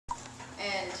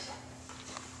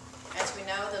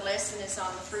lesson is on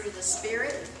the fruit of the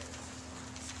Spirit.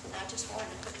 And I just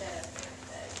wanted to put that up there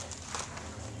today.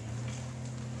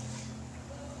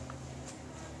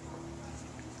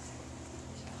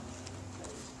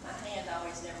 My hand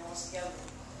always never wants to go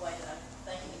the way that I'm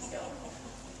thinking it's going.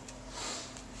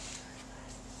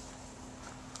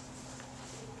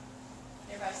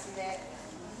 Everybody see that?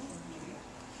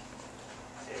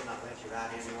 It'll not let you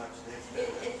write in what to do.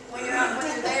 When you're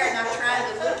there and I'm trying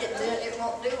to look at it, it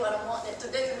won't do what I'm wanting it to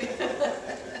do.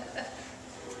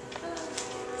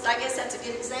 So I guess that's a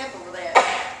good example of that.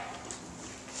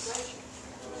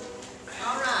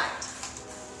 All right.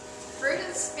 Fruit of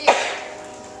the Spirit.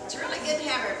 It's really good to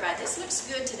have everybody. This looks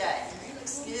good today. It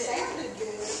looks good. It sounded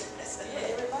good. That's good.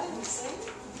 Everybody was singing.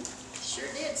 Sure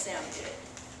did sound good.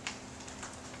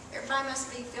 Everybody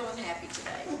must be feeling happy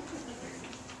today.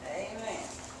 Amen.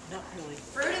 Not really.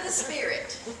 Fruit of the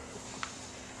Spirit.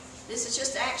 This is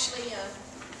just actually a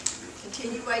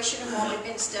continuation of what we've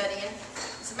been studying.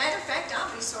 As a matter of fact,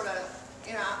 I'll be sort of,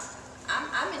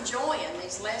 I'm enjoying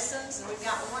these lessons, and we've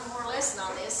got one more lesson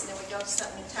on this, and then we go to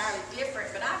something entirely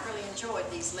different, but I've really enjoyed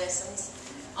these lessons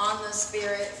on the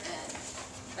Spirit, and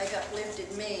they've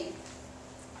uplifted me.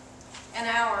 And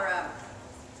our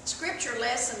scripture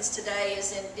lessons today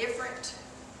is in different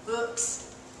books,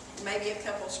 maybe a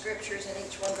couple of scriptures in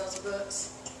each one of those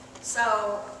books.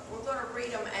 So we're going to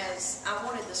read them as I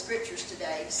wanted the scriptures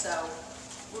today. So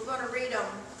we're going to read them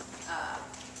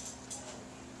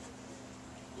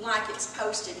like it's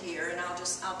posted here, and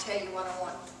I'll tell you what I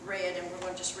want read, and we're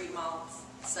going to just read them all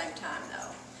at the same time,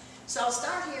 though. So I'll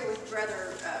start here with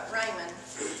Brother Raymond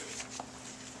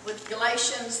with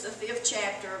Galatians, the 5th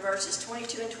chapter, verses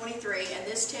 22 and 23, and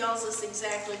this tells us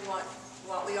exactly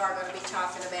what we are going to be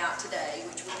talking about today,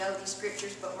 which we know these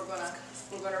scriptures, but we're going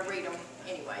to read them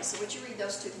anyway. So would you read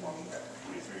those two for me, brother?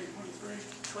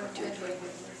 22 and 23.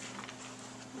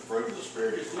 The fruit of the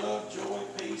Spirit is love, joy,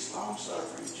 peace,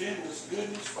 long-suffering, gentleness,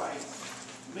 goodness, faith,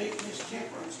 meekness,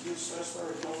 temperance. Against such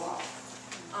there is no law.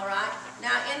 All right.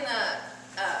 Now, in the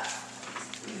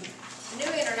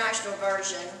New International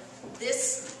Version,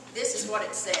 this is what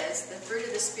it says. The fruit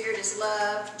of the Spirit is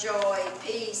love, joy,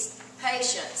 peace,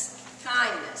 patience,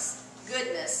 kindness,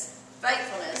 goodness,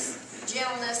 faithfulness,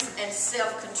 gentleness, and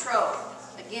self-control.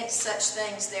 Against such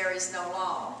things there is no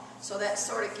law. So that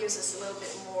sort of gives us a little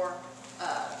bit more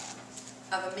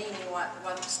of a meaning what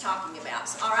it's talking about.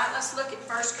 So, all right, let's look at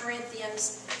 1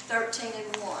 Corinthians 13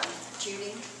 and 1.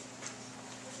 Judy?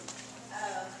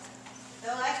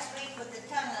 Though I speak with the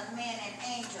tongue of men and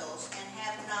angels and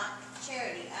have not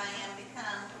charity, I am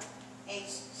become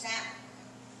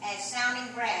as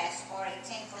sounding brass or a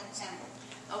tinkling cymbal.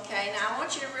 Okay, now I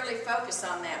want you to really focus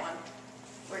on that one,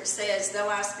 where it says, though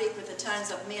I speak with the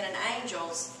tongues of men and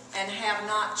angels and have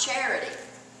not charity,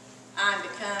 I am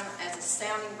become as a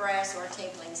sounding brass or a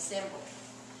tinkling cymbal.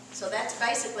 So that's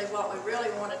basically what we really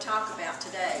want to talk about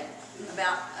today,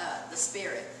 about the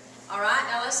Spirit. All right,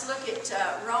 now let's look at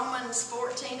Romans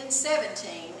 14 and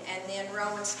 17, and then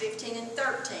Romans 15 and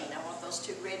 13. I want those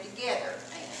two read together.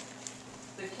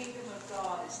 The kingdom of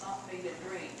God is not meat and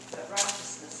drink, but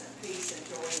righteousness and peace and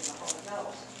joy in the Holy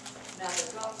Ghost.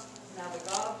 Now the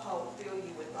God of hope fill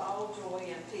you with all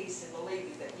joy and peace in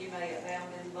believing, that you may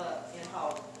abound in love, in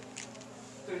hope,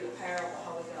 through the power of the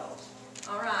Holy Ghost.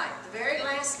 All right, the very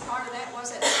last part of that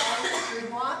was that through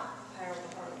what? Power of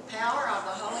the Holy Ghost. Power of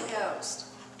the Holy Ghost.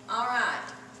 All right.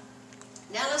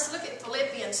 Now let's look at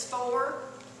Philippians 4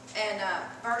 and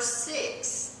verse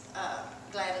 6.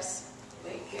 Gladys.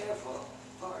 Be careful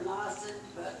for nothing,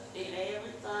 but in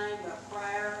everything by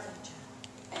prayer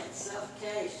and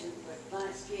supplication with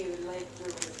thanksgiving let your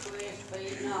request be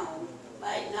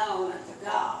made known unto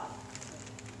God.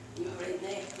 You read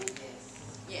that?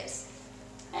 Yes.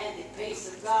 And the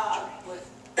peace of God, which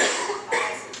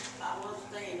passes all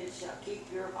understanding, shall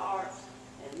keep your hearts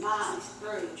and minds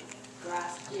through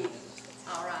Christ Jesus.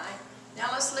 All right. Now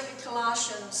let's look at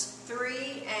Colossians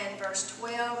 3 and verse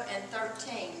 12 and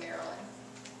 13, Marilyn.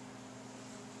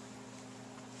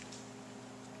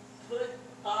 Put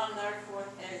on therefore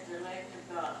as the elect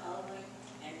of God, holy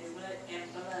and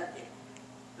beloved,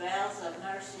 vows of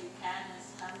mercy,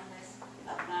 kindness, humbleness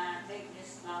of mind,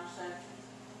 meekness, long-suffering,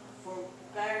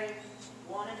 forbearing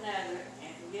one another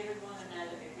and forgiving one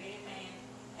another if any man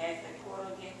hath a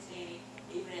quarrel against any,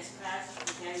 even as Christ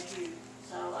forgave you,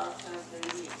 so also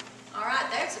do ye. All right,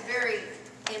 that's a very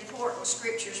important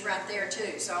scriptures right there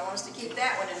too, so I want us to keep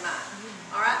that one in mind.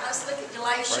 All right, let's look at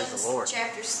Galatians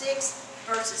chapter 6,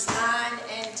 verses 9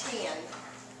 and 10.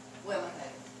 Wilma.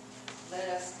 Let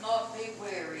us not be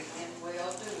weary in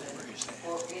well-doing,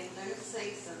 for in due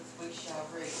seasons we shall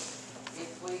reap,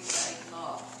 if we faint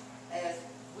not. As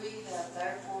we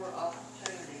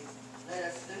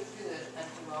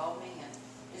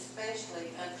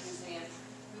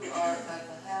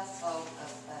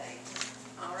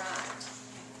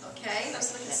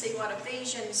let's look and see what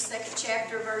Ephesians 2nd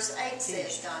chapter, verse 8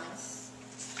 says, Donnie.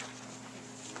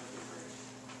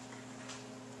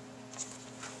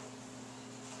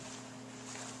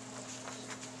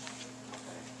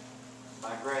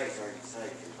 By grace are you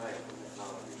saved through faith, and that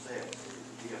not of yourselves, it is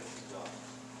the gift of God.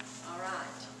 All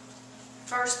right.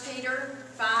 1 Peter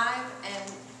 5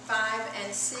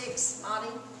 and 6,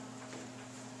 Monty.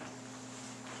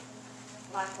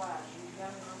 Likewise, you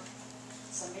younger,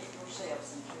 submit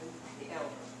yourselves unto the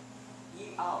elder.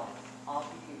 Ye all of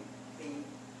you, be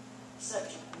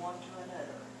subject one to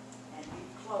another, and be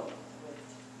clothed with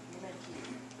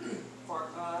humility. For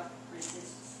God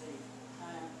resists the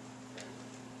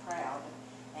proud,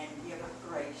 and giveth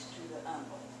grace to the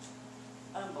humble.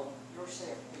 Humble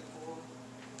yourself before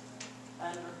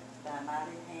under the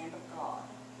mighty hand of God,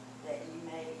 that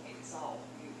ye may exalt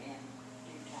you in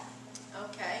due time.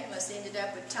 Okay, let's end it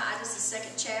up with Titus, the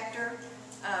 2nd chapter,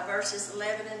 verses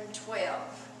 11 and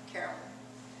 12. Carolyn.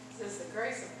 It says, the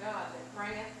grace of God that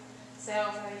bringeth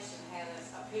salvation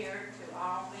hath appeared to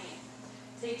all men,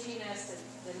 teaching us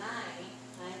to deny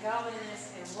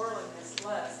ungodliness and worldliness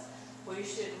lust. We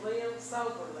should live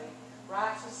soberly,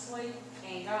 righteously,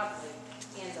 and godly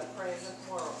in the present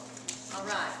world. All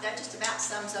right, that just about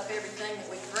sums up everything that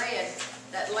we've read.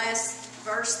 That last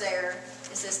verse there,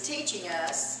 it says, teaching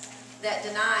us that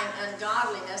denying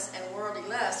ungodliness and worldly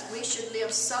lust, we should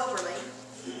live soberly,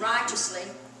 righteously,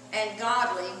 and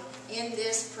godly in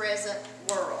this present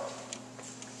world.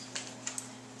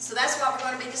 So that's what we're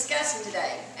going to be discussing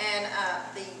today. And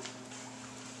the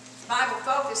Bible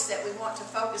focus that we want to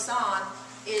focus on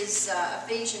is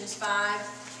Ephesians 5,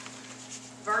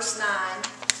 verse 9.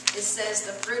 It says,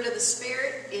 the fruit of the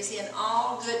Spirit is in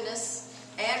all goodness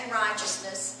and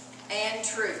righteousness and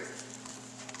truth.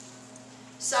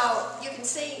 So you can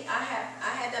see I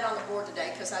had that on the board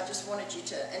today because I just wanted you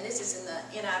to, and this is in the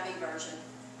NIV version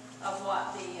of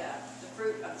what the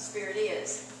fruit of the Spirit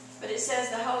is. But it says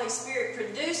the Holy Spirit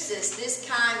produces this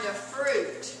kind of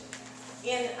fruit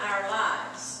in our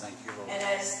lives. Thank you, Lord. And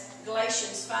as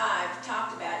Galatians 5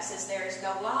 talked about, it says there is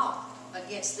no law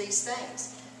against these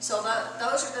things. So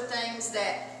those are the things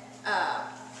that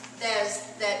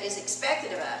is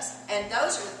expected of us. And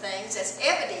those are the things as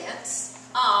evidence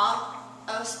of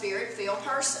a Spirit-filled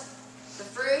person. The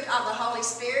fruit of the Holy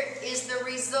Spirit is the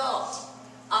result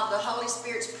of the Holy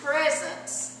Spirit's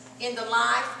presence in the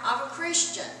life of a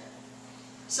Christian.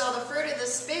 So the fruit of the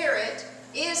Spirit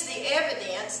is the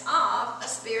evidence of a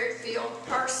Spirit-filled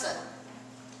person.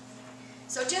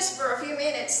 So just for a few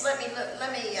minutes, let me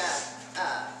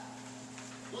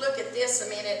look at this a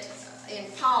minute in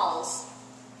Paul's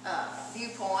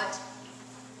viewpoint.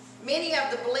 Many of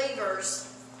the believers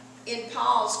in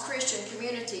Paul's Christian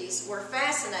communities were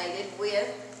fascinated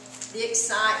with the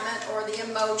excitement or the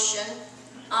emotion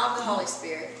of the Holy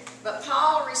Spirit, but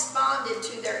Paul responded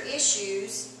to their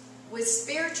issues with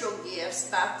spiritual gifts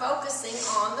by focusing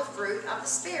on the fruit of the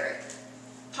Spirit.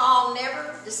 Paul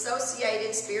never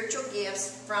dissociated spiritual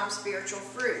gifts from spiritual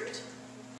fruit.